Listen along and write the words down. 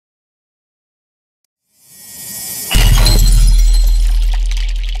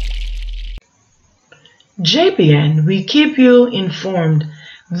JBN, we keep you informed.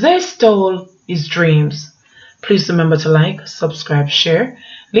 They stole his dreams. Please remember to like, subscribe, share,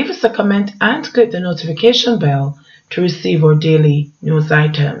 leave us a comment and click the notification bell to receive our daily news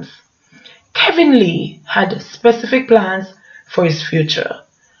items. Kevin Lee had specific plans for his future.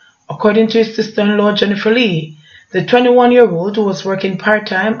 According to his sister-in-law Jennifer Lee, the 21-year-old who was working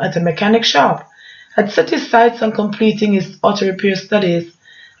part-time at a mechanic shop had set his sights on completing his auto repair studies,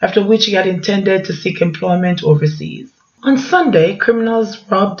 after which he had intended to seek employment overseas. On Sunday, criminals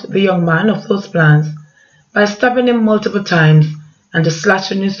robbed the young man of those plans by stabbing him multiple times and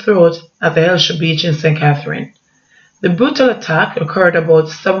slashing his throat at the Hellshire Beach in St. Catherine. The brutal attack occurred about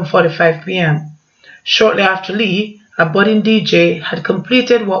 7:45 p.m. Shortly after Lee, a budding DJ, had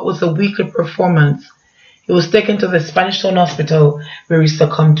completed what was a weekly performance. He was taken to the Spanish Town Hospital where he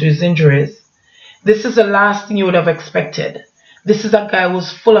succumbed to his injuries. This is the last thing you would have expected. This is a guy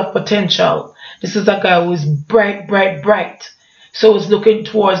who's full of potential. This is a guy who is bright, bright, bright. So he's looking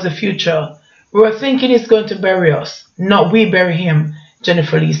towards the future. We were thinking he's going to bury us, not we bury him,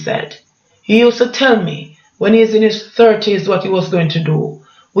 Jennifer Lee said. He used to tell me when he's in his 30s what he was going to do.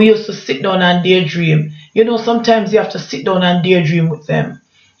 We used to sit down and daydream. You know, sometimes you have to sit down and daydream with them.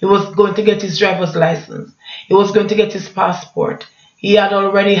 He was going to get his driver's license. He was going to get his passport. He had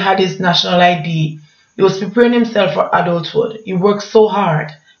already had his national ID. He was preparing himself for adulthood. He worked so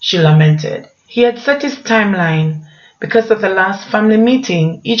hard, she lamented. He had set his timeline because at the last family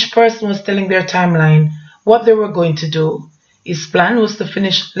meeting, each person was telling their timeline what they were going to do. His plan was to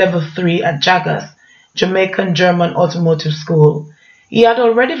finish level 3 at Jagas, Jamaican German Automotive School. He had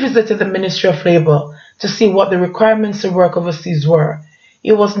already visited the Ministry of Labor to see what the requirements to work overseas were.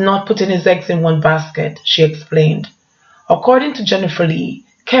 He was not putting his eggs in one basket, she explained. According to Jennifer Lee,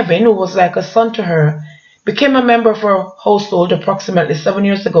 Kevin, who was like a son to her, became a member of her household approximately 7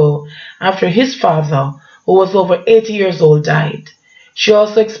 years ago after his father, who was over 80 years old, died. She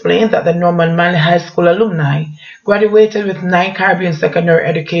also explained that the Norman Manley High School alumni graduated with 9 Caribbean secondary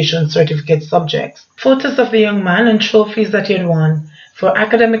education certificate subjects. Photos of the young man and trophies that he had won for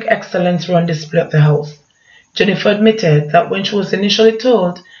academic excellence were on display at the house. Jennifer admitted that when she was initially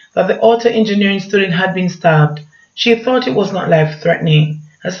told that the auto engineering student had been stabbed, she thought it was not life-threatening.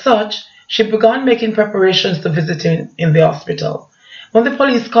 As such, she began making preparations to visit him in the hospital. When the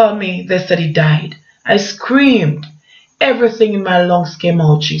police called me, they said he died. I screamed. Everything in my lungs came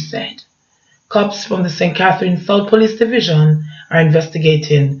out, she said. Cops from the St. Catherine South Police Division are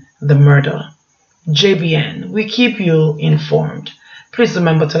investigating the murder. JBN, we keep you informed. Please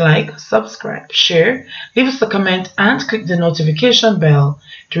remember to like, subscribe, share, leave us a comment and click the notification bell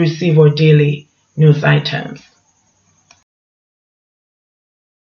to receive our daily news items.